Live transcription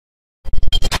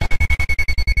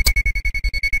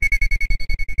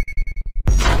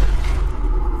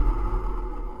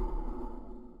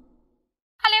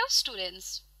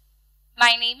students.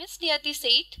 My name is Niyati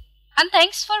Seth and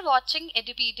thanks for watching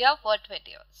Edupedia word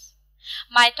videos.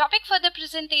 My topic for the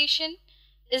presentation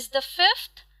is the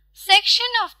fifth section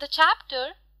of the chapter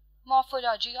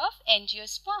Morphology of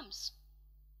Angiosperms.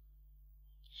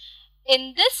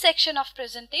 In this section of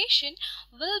presentation,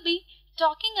 we'll be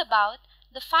talking about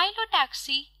the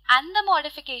phyllotaxy and the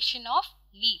modification of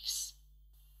leaves.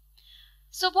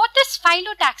 So what is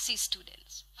phyllotaxy,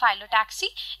 students? Phyllotaxy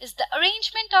is the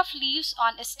arrangement of leaves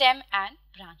on a stem and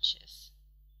branches.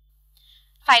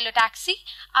 Phyllotaxy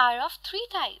are of three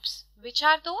types. Which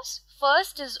are those?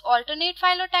 First is alternate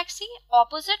phyllotaxy,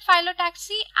 opposite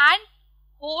phyllotaxy and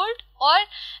whorled or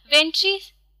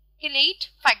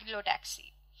verticillate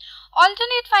phyllotaxy.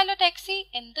 Alternate phyllotaxy,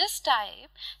 in this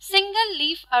type, single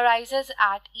leaf arises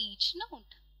at each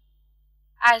node.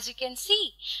 As you can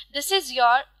see, this is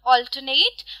your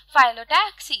alternate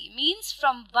phyllotaxy, means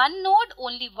from one node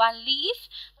only one leaf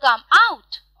come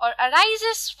out or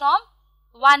arises from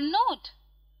one node.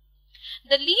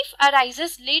 The leaf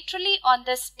arises laterally on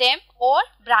the stem or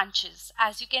branches,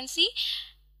 as you can see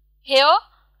here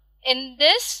in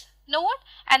this node,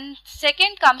 and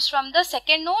second comes from the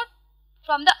second node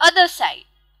from the other side.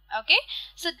 Okay,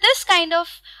 so this kind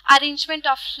of arrangement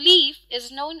of leaf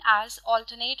is known as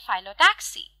alternate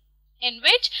phyllotaxy, in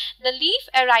which the leaf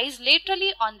arises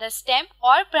laterally on the stem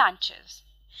or branches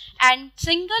and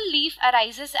single leaf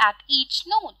arises at each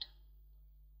node.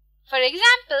 For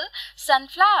example,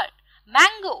 sunflower,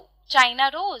 mango, China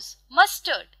rose,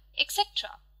 mustard,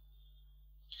 etc.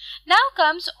 Now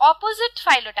comes opposite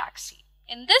phyllotaxy.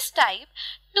 In this type,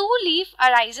 two leaf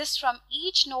arises from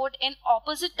each node in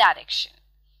opposite direction.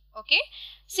 Okay,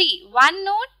 see, one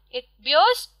node, it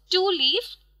bears two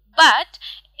leaves but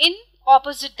in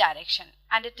opposite direction,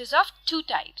 and it is of two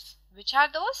types. Which are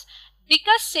those?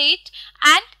 Decussate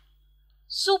and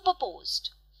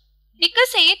superposed.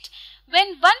 Decussate,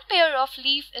 when one pair of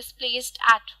leaf is placed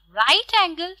at right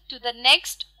angle to the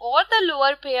next or the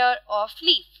lower pair of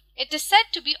leaf, it is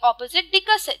said to be opposite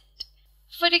decussate.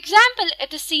 For example,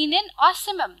 it is seen in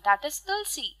Ocimum, that is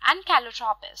Tulsi, and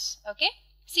Calotropis. Okay,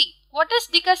 see, what is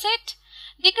decussate?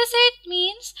 Decussate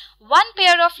means one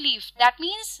pair of leaf, that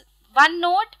means one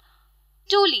node,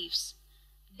 two leaves.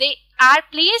 They are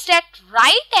placed at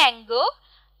right angle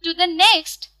to the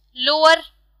next lower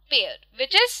pair,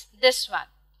 which is this one.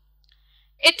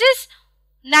 It is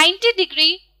 90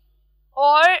 degree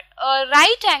or a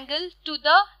right angle to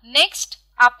the next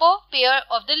upper pair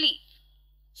of the leaf.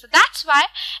 So that's why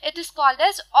it is called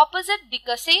as opposite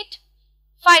decussate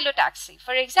phyllotaxy.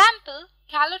 For example,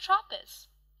 Calotropis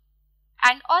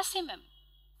and Ocimum.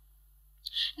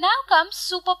 Now comes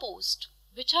superposed.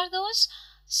 Which are those?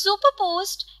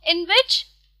 Superposed, in which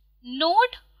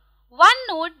one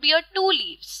node bear two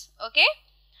leaves. Okay.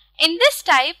 In this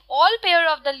type, all pair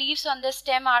of the leaves on the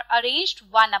stem are arranged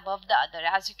one above the other,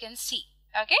 as you can see.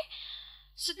 Okay.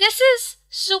 So this is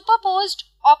superposed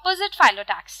opposite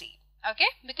phyllotaxy. Okay,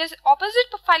 because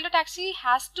opposite phyllotaxy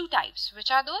has two types. Which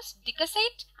are those?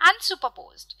 Decussate and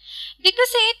superposed.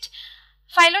 Decussate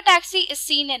phyllotaxy is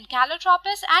seen in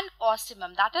Calotropis and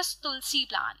Ocimum, that is Tulsi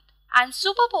plant, and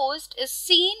superposed is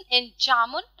seen in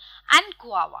Jamun and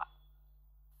Guava.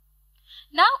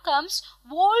 Now comes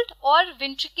whorled or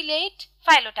verticillate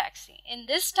phyllotaxy. In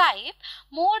this type,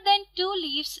 more than two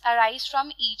leaves arise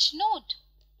from each node.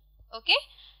 Okay,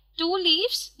 two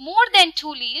leaves, more than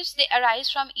two leaves, they arise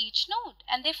from each node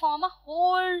and they form a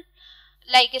whole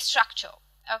like a structure.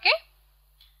 Okay,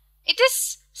 it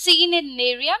is seen in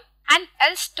Nerium and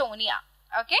Elstonia.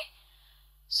 Okay,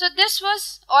 so this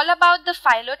was all about the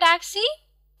phyllotaxy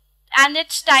and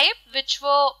its type, which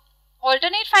were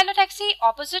alternate phyllotaxy,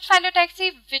 opposite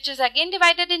phyllotaxy, which is again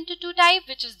divided into two types,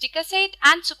 which is decussate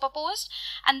and superposed,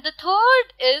 and the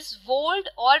third is whorled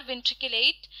or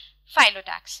verticillate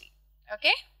phyllotaxy.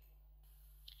 Okay.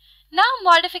 Now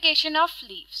modification of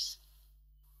leaves.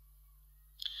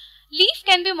 Leaf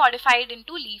can be modified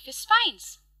into leaf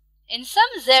spines. In some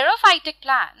xerophytic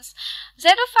plants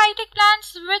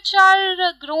which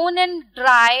are grown in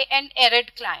dry and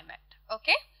arid climate,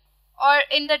 okay, or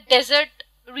in the desert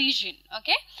region,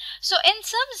 okay. So in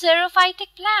some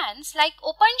xerophytic plants like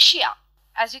Opuntia,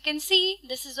 as you can see,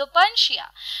 this is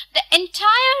Opuntia, the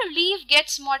entire leaf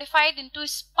gets modified into a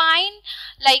spine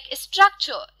like a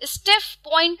structure, a stiff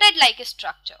pointed like a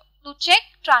structure to check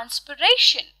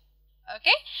transpiration,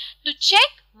 okay, to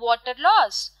check water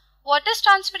loss. What is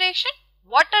transpiration?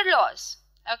 Water loss.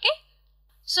 Okay.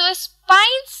 So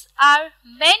spines are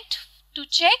meant to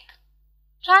check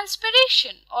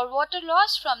transpiration or water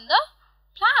loss from the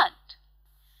plant.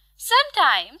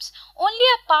 Sometimes only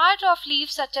a part of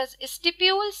leaves such as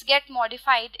stipules get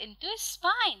modified into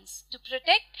spines to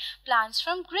protect plants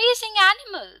from grazing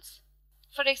animals.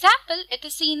 For example, it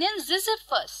is seen in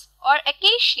Ziziphus or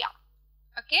Acacia.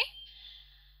 Okay?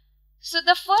 So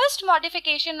the first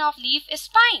modification of leaf is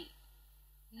spine.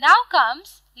 Now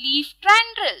comes leaf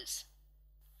tendrils.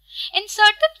 In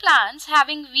certain plants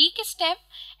having weak stem,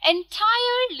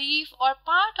 entire leaf or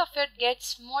part of it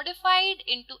gets modified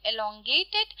into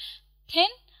elongated, thin,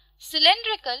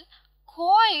 cylindrical,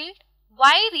 coiled,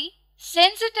 wiry,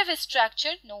 sensitive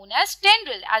structure known as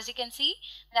tendril. As you can see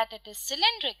that it is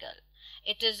cylindrical,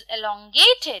 it is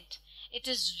elongated, it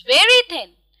is very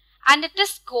thin, and it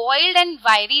is coiled and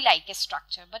wiry like a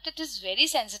structure, but it is very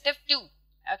sensitive too.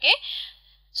 Okay.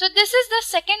 So this is the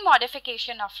second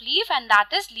modification of leaf, and that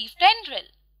is leaf tendril.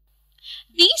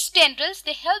 These tendrils,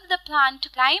 they help the plant to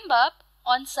climb up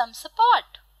on some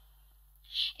support.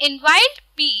 In wild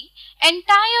pea,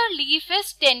 entire leaf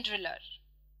is tendrilar.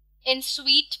 In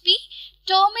sweet pea,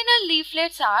 terminal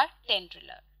leaflets are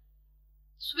tendrilar.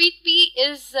 Sweet pea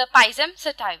is Pisum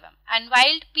sativum and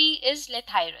wild pea is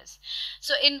Lathyrus.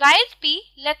 So in wild pea,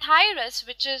 Lathyrus,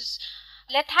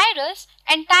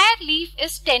 entire leaf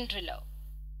is tendrilar.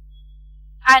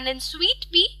 And in sweet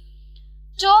pea,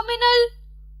 terminal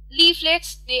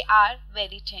leaflets, they are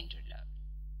very tendrilar.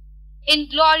 In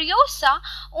Gloriosa,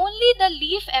 only the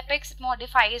leaf apex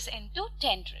modifies into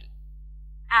tendril.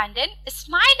 And in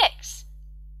Smilex,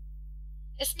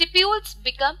 stipules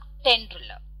become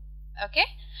tendrilar. Okay.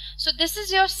 So this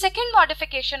is your second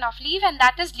modification of leaf, and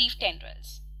that is leaf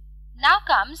tendrils. Now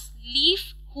comes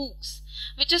leaf hooks,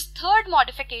 which is third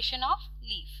modification of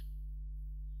leaf.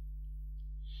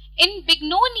 In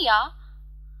Bignonia,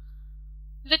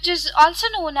 which is also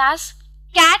known as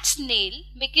cat's nail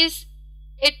because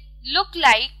it look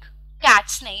like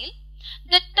cat's nail,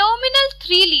 the terminal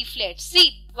three leaflets,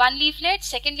 see, one leaflet,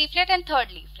 second leaflet and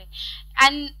third leaflet,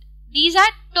 and these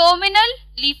are terminal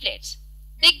leaflets.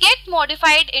 They get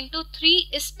modified into three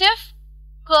stiff,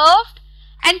 curved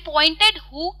and pointed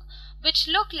hook which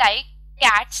look like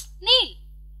cat's nail.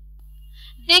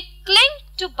 They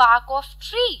cling to bark of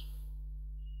tree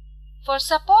for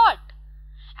support,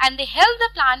 and they help the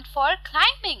plant for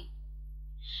climbing.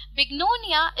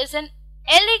 Bignonia is an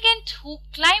elegant hook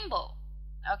climber.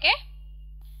 Okay?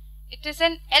 It is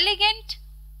an elegant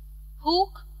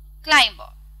hook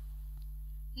climber.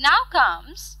 Now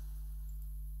comes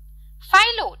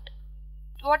Phyllode.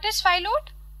 What is Phyllode?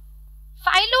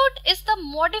 Phyllode is the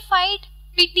modified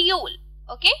petiole,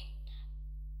 okay,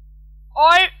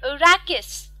 or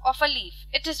rachis of a leaf.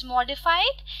 It is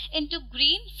modified into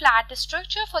green flat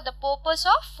structure for the purpose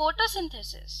of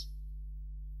photosynthesis.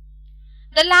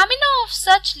 The lamina of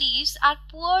such leaves are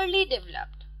poorly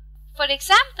developed. For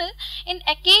example, in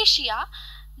Acacia,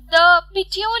 the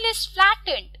petiole is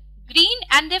flattened, green,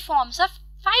 and they forms a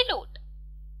Phyllode.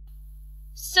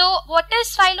 So what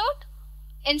is Phyllode?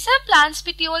 In some plants,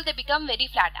 petiole, they become very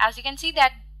flat. As you can see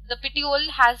that the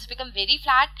petiole has become very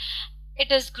flat.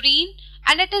 It is green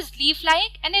and it is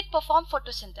leaf-like and it performs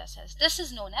photosynthesis. This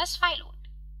is known as Phyllode.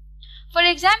 For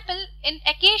example, in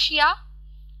Acacia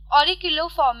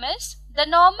auriculiformis, the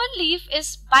normal leaf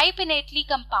is bipinnately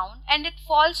compound and it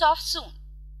falls off soon.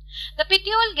 The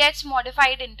petiole gets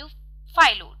modified into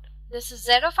Phyllode. This is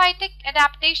xerophytic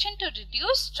adaptation to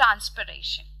reduce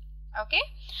transpiration. Okay,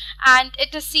 and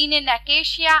it is seen in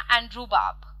Acacia and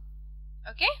rhubarb.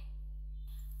 Okay,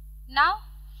 now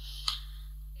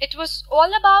it was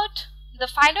all about the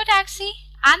phyllotaxy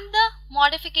and the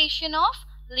modification of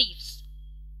leaves.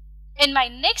 In my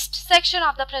next section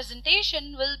of the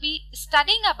presentation, we'll be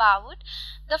studying about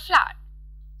the flower.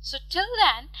 So till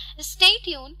then, stay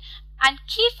tuned and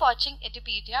keep watching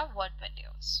Edupedia word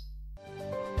videos.